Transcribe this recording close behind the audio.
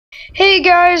Hey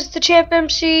guys,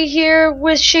 TheChampMC here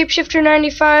with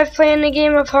Shapeshifter95 playing the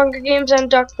game of Hunger Games on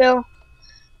Duckbill.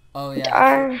 Oh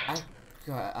And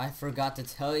yeah, I forgot to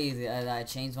tell you that I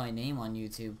changed my name on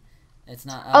YouTube. It's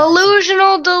not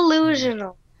Illusional yeah.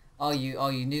 Delusional.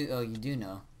 You do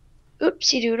know.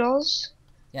 Oopsie doodles.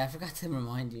 Yeah, I forgot to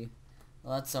remind you.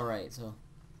 Well, that's all right. So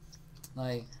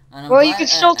and I'm Well, you can glad.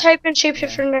 still type in Yeah,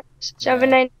 yeah,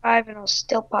 Shapeshifter795 and it'll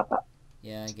still pop up.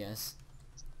 yeah. I guess.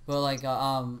 But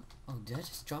oh, did I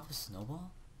just drop a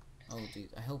snowball? Oh, dude,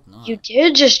 I hope You not.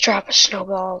 did just drop a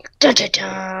snowball. Da da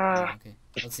da. Oh, okay.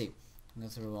 Let's see. I'm gonna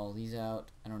throw all these out.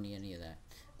 I don't need any of that.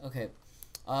 Okay.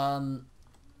 Um,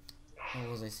 what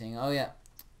was I saying? Oh yeah.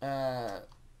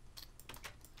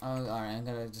 Oh, alright, I'm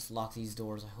gonna just lock these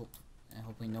doors.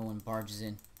 Hopefully no one barges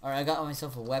in. Alright, I got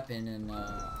myself a weapon and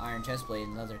iron chestplate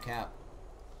and leather cap.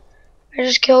 I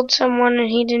just killed someone and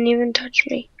he didn't even touch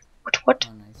me. What?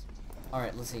 Oh, nice.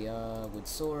 Alright, let's see. With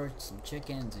sword, some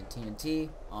chickens, and TNT.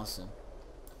 Awesome.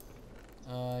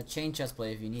 Chain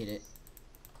chestplate if you need it.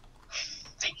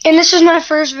 And this is my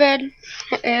first vid,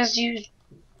 as you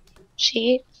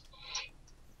see.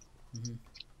 Mhm.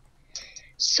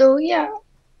 So yeah.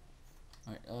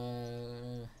 Alright,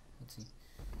 let's see.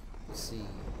 Let's see.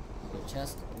 Little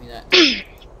chest. Give me that.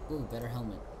 Ooh, better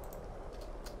helmet.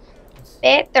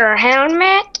 Better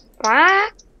helmet?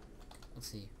 What? Let's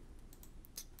see.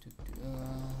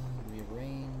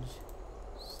 Rearrange.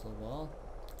 Slow ball.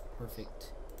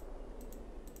 Perfect.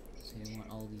 So I want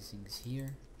all these things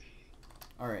here.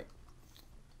 Alright.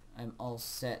 I'm all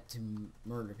set to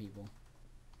murder people.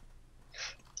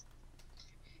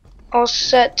 All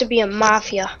set to be a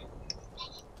mafia.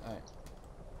 Alright.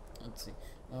 Let's see.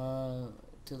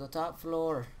 To the top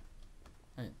floor.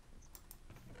 Alright.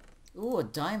 Ooh, a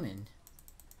diamond.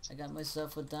 I got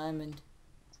myself a diamond.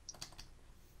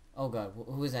 Oh god,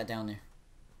 who is that down there?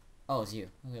 Oh, it's you.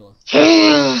 Okay, look.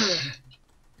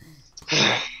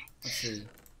 Let's see.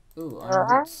 Ooh, iron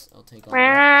boots. I'll take all that.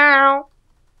 Meow.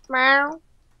 Meow.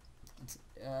 Let's see.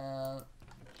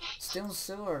 Stone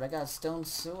sword. I got a stone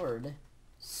sword.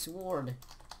 Sword.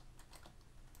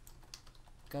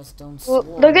 Got a stone Well,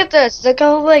 sword. look at this. Look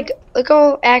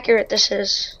how accurate this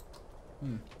is.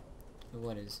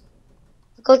 What is?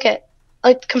 Look at,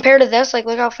 like, compared to this, like,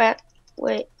 look how fat.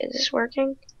 Wait, is this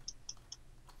working?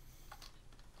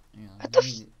 Yeah,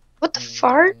 What the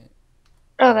fart?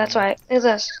 Oh, that's why. Look at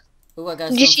this. Ooh, I got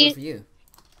a Did you stone sword see? for you.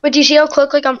 But do you see how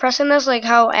quick, like, I'm pressing this? Like,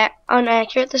 how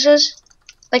inaccurate this is?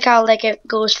 Like how, like, it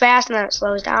goes fast and then it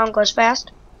slows down, goes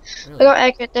fast. Really? Look how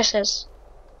accurate this is.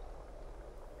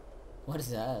 What is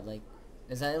that? Like,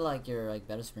 is that like your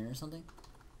better sprint or something?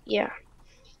 Yeah.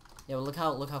 Yeah, well, look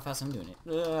how fast I'm doing it.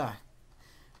 Ugh.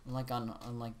 I'm like on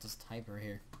like this typer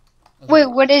here. Okay.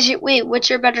 Wait, what's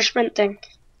your better sprint thing?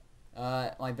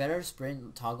 My better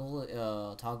sprint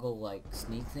toggle like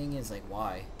sneak thing is like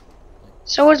Y. Like,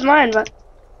 So was mine, but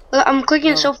look, I'm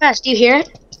clicking it so no, fast. Do you hear it?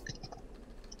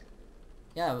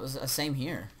 yeah, it was the same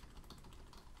here.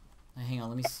 Hang on,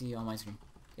 let me see on my screen.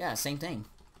 Yeah, same thing.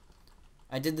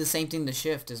 I did the same thing to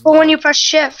shift as Well, when well. you press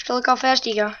shift, look how fast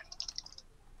you go.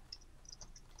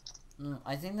 No,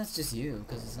 I think that's just you,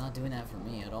 because it's not doing that for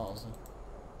me at all, so.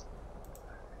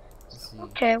 Let's see.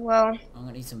 Okay, well, I'm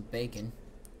gonna eat some bacon.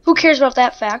 who cares about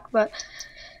that fact, but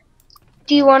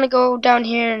do you Alright, want to go down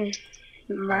here and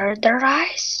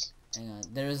murderize? hang on.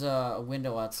 There's a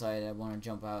window outside I want to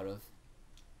jump out of.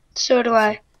 So do Let's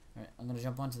see. I. Alright, I'm gonna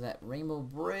jump onto that rainbow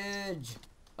bridge.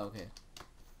 Okay.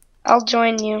 I'll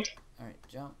join you. Alright,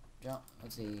 jump, jump.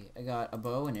 Let's see. I got a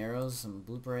bow and arrows, some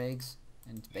blooper eggs,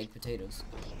 and baked potatoes.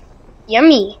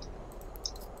 Yummy.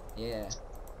 Yeah.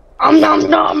 Nom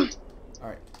nom.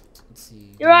 Alright, let's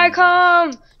see. Here I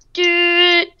come,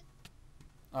 dude.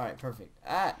 Alright, perfect.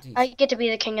 Ah, jeez. I get to be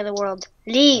the king of the world.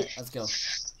 Leave. Alright, let's go.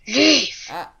 Leave.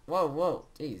 Ah, whoa,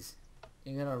 jeez.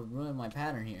 You're gonna ruin my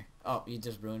pattern here. Oh, you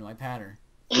just ruined my pattern.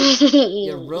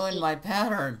 You ruined my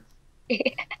pattern.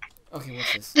 Okay,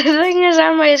 what's this? The thing is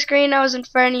on my screen, I was in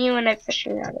front of you and I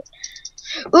figured out it.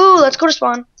 Ooh, let's go to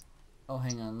spawn. Oh,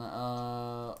 hang on.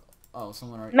 Oh,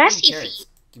 someone already. Messy Ooh, carrots. feet.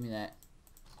 Give me that.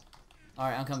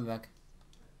 Alright, I'm coming back.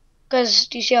 Because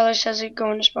do you see how this says it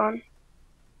going to spawn?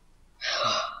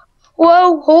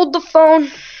 Whoa, hold the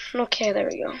phone. Okay, there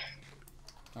we go.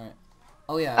 Alright.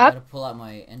 Oh, yeah, I Up. gotta pull out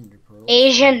my ender pearls.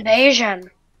 Asian Bayesian.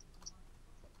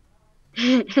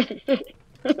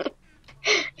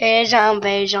 Bayesian,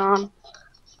 Bayesian.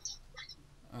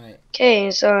 Alright.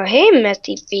 Okay, so hey,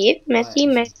 messy feet. Messy, Alright,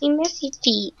 messy, messy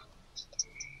feet.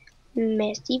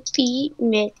 Messy feet,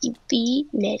 messy feet,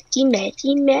 messy,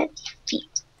 messy, messy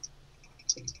feet.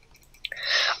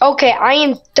 Okay, I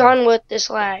am done with this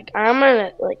lag. I'm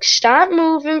gonna like stop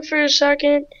moving for a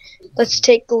second. Let's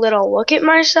take a little look at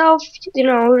myself. You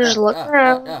know, just look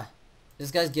around This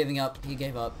guy's giving up. He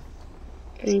gave up.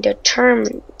 and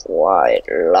determine why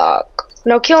luck.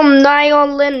 No, kill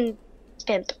Niall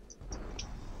Pimp.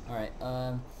 Alright,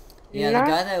 yeah, the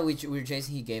guy that we were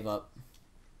chasing, he gave up.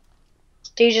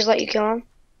 Did he just let you kill him?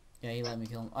 Yeah, he let me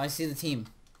kill him. Oh, I see the team.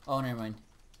 Oh, never mind.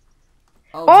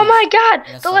 Oh geez. my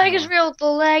god! The lag is real. The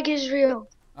lag is real.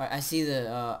 Alright, I see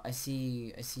the, I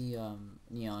see,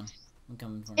 Neon. I'm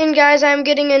coming for him. And guys, I'm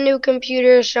getting a new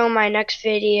computer, so my next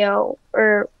video,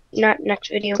 or not next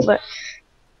video, but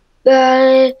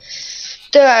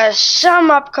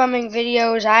some upcoming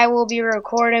videos I will be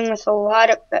recording with a lot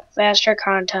of faster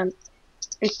content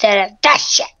instead of that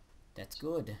shit. That's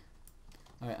good.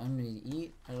 Alright, I'm ready to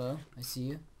eat. Hello, I see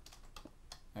you.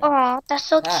 Right. Oh, that's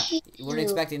so cute. You weren't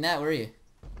expecting that, were you?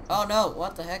 Oh no,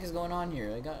 what the heck is going on here?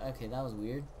 Okay, that was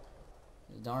weird.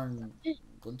 Darn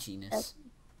glitchiness.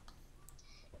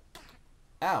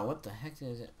 Ow, what the heck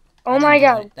is it? Oh my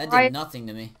god. That did nothing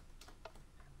to me.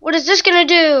 What is this gonna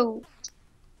do?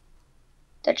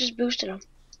 That just boosted him.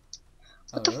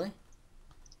 Oh, really?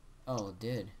 Oh, it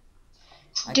did.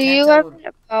 Do you have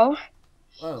a bow?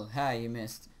 Oh, hi, you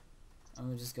missed. I'm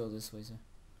gonna just go this way, so.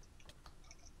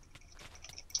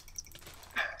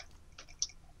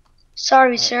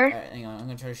 Sorry, sir. Alright, hang on. I'm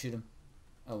gonna try to shoot him.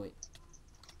 Oh, wait.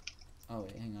 Oh,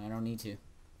 wait, hang on. I don't need to.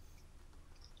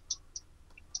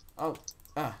 Oh,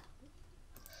 ah.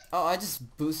 Oh, I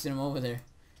just boosted him over there.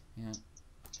 Hang on.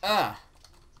 Ah!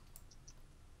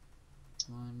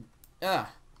 Come on.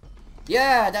 Ah!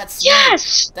 Yeah, that's snipe!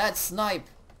 Yes! That's snipe!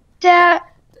 That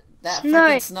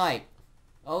freaking snipe!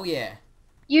 Oh, yeah.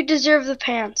 You deserve the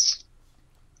pants.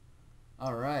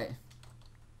 Alright.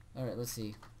 Alright, let's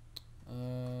see.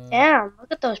 Damn,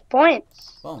 look at those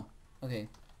points. Boom. Okay.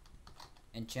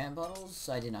 Enchant bottles?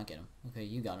 I did not get them. Okay,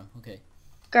 you got them. Okay.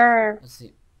 Grr. Let's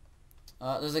see.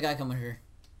 There's a guy coming here.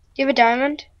 Do you have a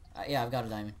diamond? Yeah, I've got a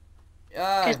diamond.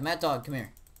 Matt Dog, come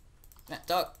here. Matt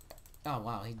Dog. Oh,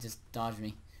 wow, he just dodged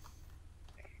me.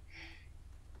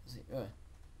 Let's see.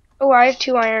 Oh, I have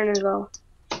 2 iron as well.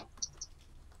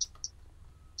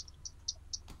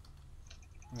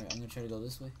 Alright, I'm gonna try to go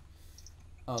this way.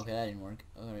 Oh, okay, that didn't work.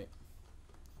 Alright.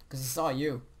 Because he saw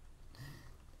you.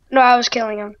 No, I was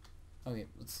killing him. Okay,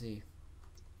 let's see.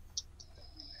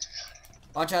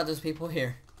 Watch out, there's people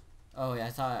here. Oh yeah, I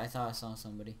thought I saw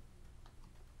somebody.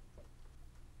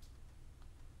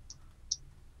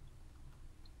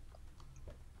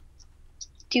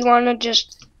 Do you want to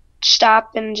just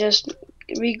stop and just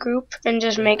regroup and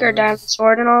just make our diamond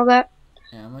sword and all that?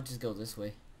 Yeah, I'm gonna just go this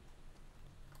way.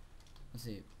 Let's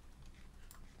see.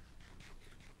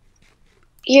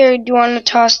 Here, do you want to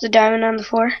toss the diamond on the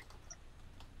floor?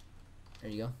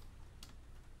 There you go.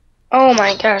 Oh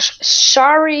my gosh.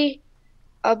 Sorry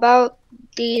about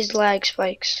these lag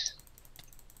spikes.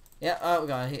 Yeah, oh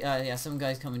god, yeah, some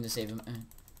guy's coming to save him.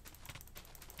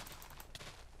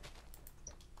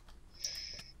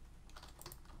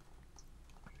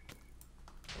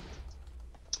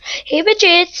 Hey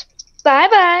bitches! Bye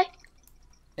bye!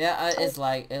 Yeah, it's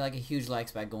like a huge lag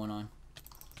spike going on.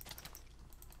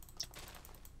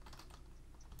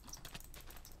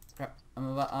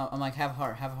 I'm like, have a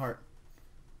heart.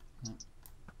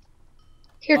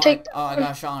 Here, take. Oh, I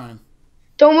got a shot on him.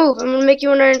 Don't move. I'm gonna make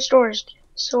you an iron sword.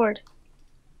 Scored.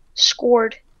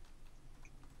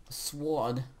 A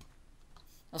sword.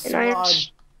 A An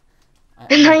sword.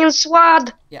 An iron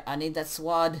sword. Yeah, I need that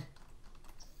sword.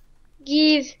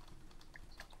 Give.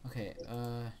 Okay.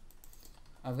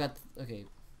 I've got. Okay.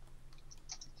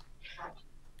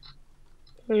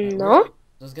 No.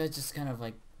 Those guys just kind of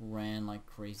like ran like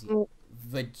crazy.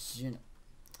 Vagina.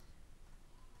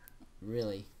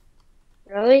 Really?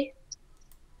 Really?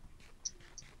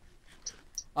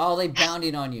 Oh, they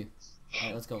bounded on you.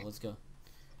 Alright, let's go.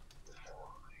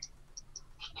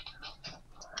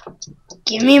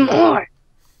 Give me more.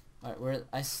 Alright,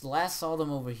 I last saw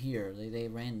them over here. They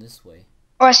ran this way.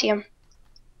 Oh, I see them.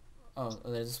 Oh,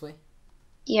 they're this way?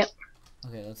 Yep.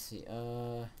 Okay, let's see. I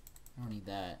don't need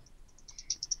that.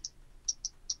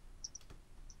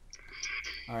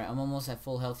 Alright, I'm almost at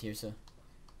full health here, so.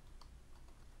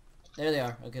 There they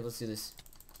are. Okay, let's do this.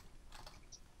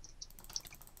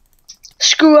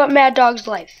 Screw up Mad Dog's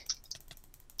life.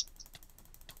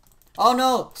 Oh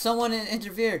no! Someone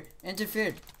interfered!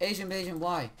 Asian,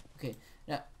 why? Okay,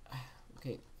 yeah.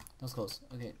 Okay, that was close.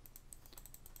 Okay.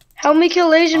 Help me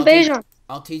kill Asian Beijing.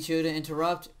 I'll teach you to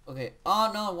interrupt. Okay.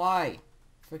 Oh no, why?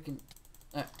 Freaking.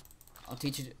 I'll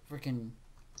teach you to freaking.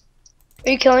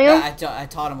 Are you killing him? Yeah, I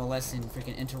taught him a lesson.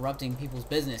 Freaking interrupting people's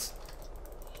business.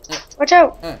 Watch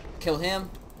out. Kill him.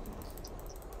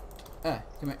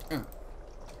 Come here.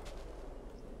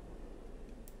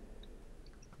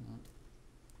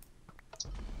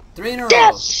 3 in a row.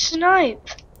 That snipe.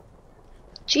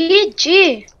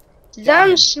 GG.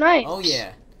 Them snipes. Oh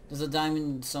yeah. There's a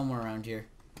diamond somewhere around here.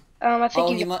 I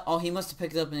think he must have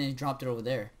picked it up and he dropped it over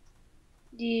there.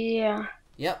 Yeah.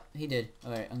 Yep, he did.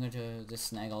 Alright, I'm going to just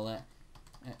snag all that.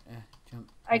 Jump.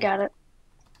 I got it.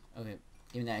 Okay,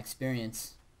 give me that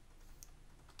experience.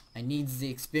 I needs the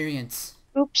experience.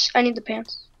 Oops, I need the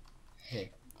pants.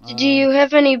 Okay. Do you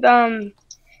have any better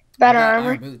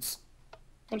armor? Iron boots.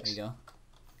 Thanks. There you go.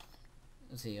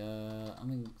 Let's see, I'm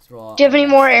gonna throw all. Do you have any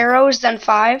more arrows than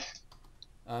 5?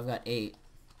 I've got 8.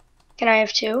 Can I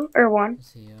have 2 or 1?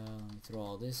 Let's see, let me throw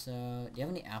all this. Do you have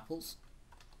any apples?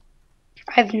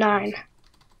 I have 9.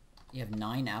 You have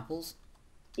 9 apples?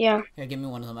 Yeah. Here, give me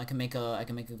one of them. I can make a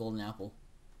golden apple.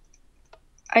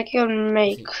 I can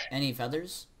make. Any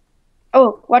feathers?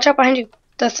 Oh, watch out behind you.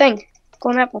 The thing.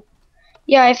 Golden apple.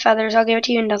 Yeah, I have feathers. I'll give it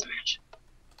to you in deathmatch.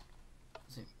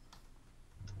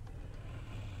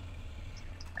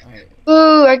 Alright.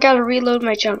 Ooh, I gotta reload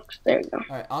my chunks. There we go.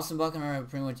 Alright, Austin Buck and I are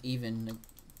pretty much even.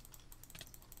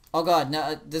 Oh god,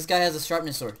 no, this guy has a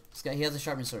sharpness sword. He has a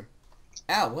sharpness sword.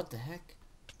 Ow, what the heck?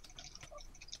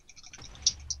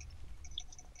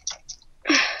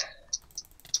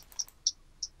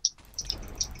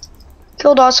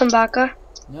 Killed Awesome Baka.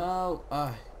 No,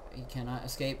 he cannot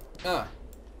escape. Crap.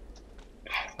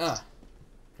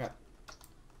 I'm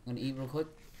gonna eat real quick.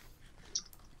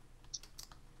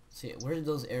 See, where did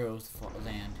those arrows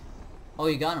land? Oh,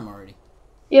 you got them already.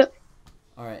 Yep.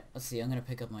 Alright, let's see. I'm gonna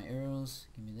pick up my arrows.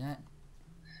 Give me that.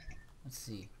 Let's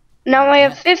see. Now I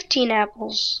have 15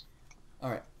 apples.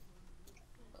 Alright.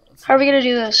 How are we gonna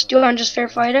do this? Do you want to just fair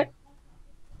fight it?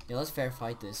 Yeah, let's fair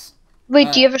fight this.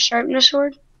 Wait, do you have a sharpness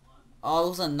sword? Oh, it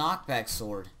was a knockback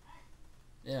sword.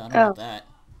 Yeah, I don't want that.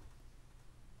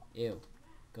 Ew.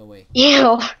 Go away.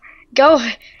 Ew. Go.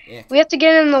 Yeah. We have to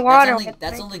get in the water.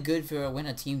 That's only good for when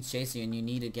a team's chasing you and you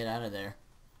need to get out of there.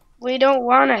 We don't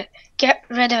want to. Get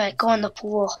rid of it. Go in the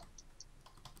pool.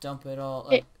 Dump it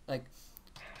all. Like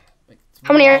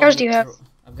how many arrows do you have?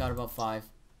 I've got about 5.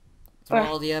 Throw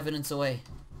all the evidence away.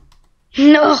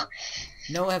 No.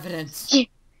 No evidence.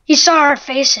 He saw our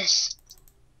faces.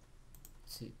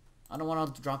 See, I don't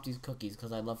want to drop these cookies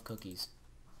because I love cookies.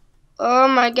 Oh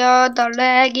my god, the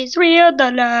lag is real,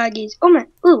 the lag is... Oh my...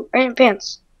 Ooh, iron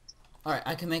pants. Alright,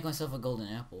 I can make myself a golden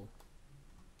apple.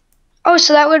 Oh,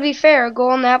 so that would be fair. A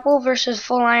golden apple versus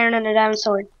full iron and a diamond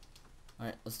sword.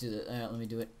 Alright, let's do that. Let me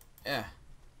do it. Yeah.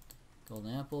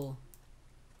 Golden apple.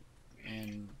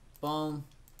 And boom.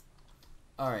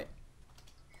 Alright.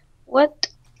 What?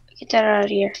 Get that out of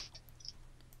here.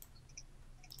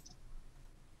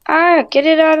 Ah, get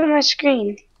it out of my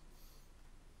screen.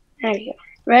 There you go.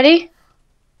 Ready?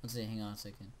 Let's see, hang on a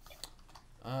second.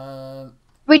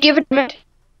 Wait, do you have a diamond?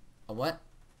 A what?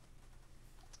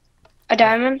 A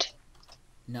diamond?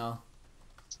 No.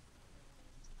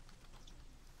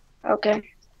 Okay.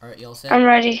 Alright, you all set? I'm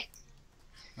ready.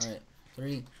 Alright,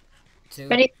 3, 2.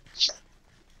 Ready?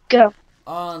 Go.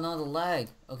 Oh, no, the lag.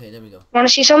 Okay, there we go. Wanna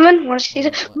see something? Wanna see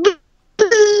something?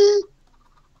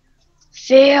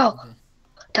 Feel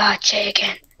the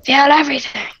chicken. Feel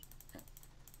everything.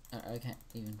 I can't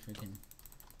even freaking...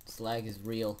 This lag is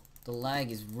real. The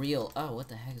lag is real. Oh, what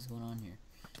the heck is going on here?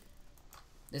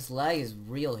 This lag is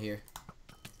real here.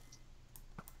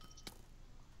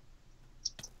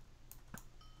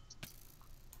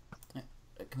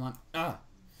 Come on. Come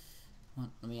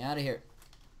on, let me out of here.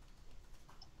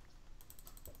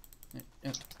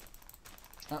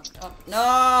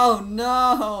 No!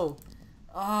 No!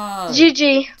 Oh,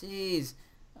 GG. jeez.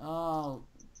 Oh,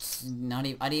 not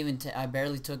even. I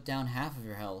barely took down half of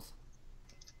your health.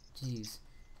 Jeez.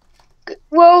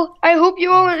 Well, I hope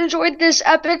you all enjoyed this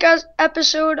epic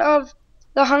episode of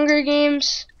the Hunger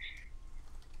Games.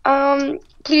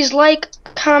 Please like,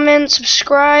 comment,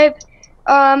 subscribe,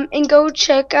 and go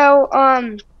check out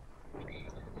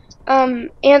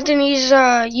Anthony's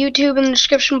YouTube in the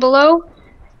description below.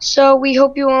 So we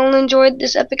hope you all enjoyed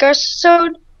this epic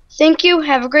episode. Thank you.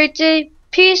 Have a great day.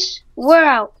 Peace. We're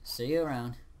out. See you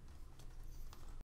around.